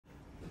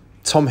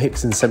Tom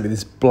Hickson sent me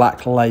this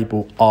black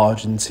label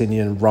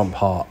Argentinian Rump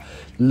Heart.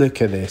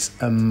 Look at this,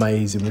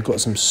 amazing. We've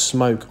got some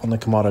smoke on the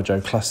Kamado Joe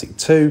Classic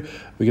 2.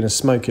 We're going to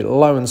smoke it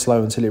low and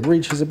slow until it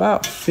reaches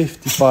about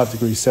 55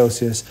 degrees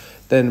Celsius.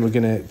 Then we're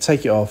going to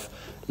take it off,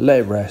 let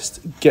it rest,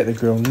 get the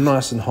grill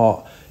nice and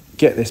hot,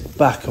 get this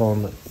back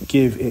on,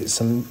 give it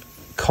some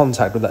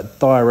contact with that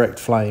direct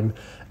flame,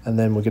 and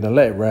then we're going to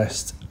let it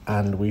rest,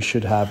 and we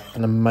should have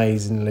an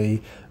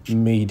amazingly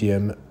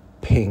medium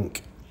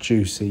pink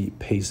juicy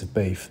piece of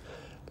beef.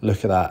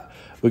 Look at that.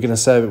 We're going to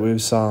serve it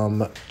with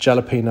some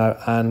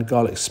jalapeno and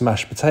garlic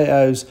smashed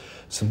potatoes,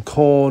 some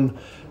corn,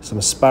 some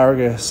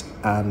asparagus,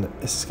 and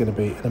this is going to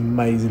be an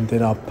amazing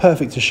dinner,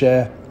 perfect to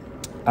share.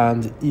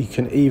 And you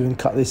can even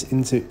cut this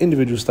into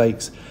individual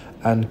steaks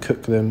and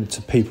cook them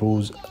to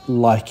people's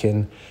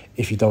liking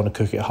if you don't want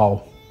to cook it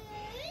whole.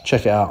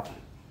 Check it out,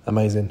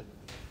 amazing.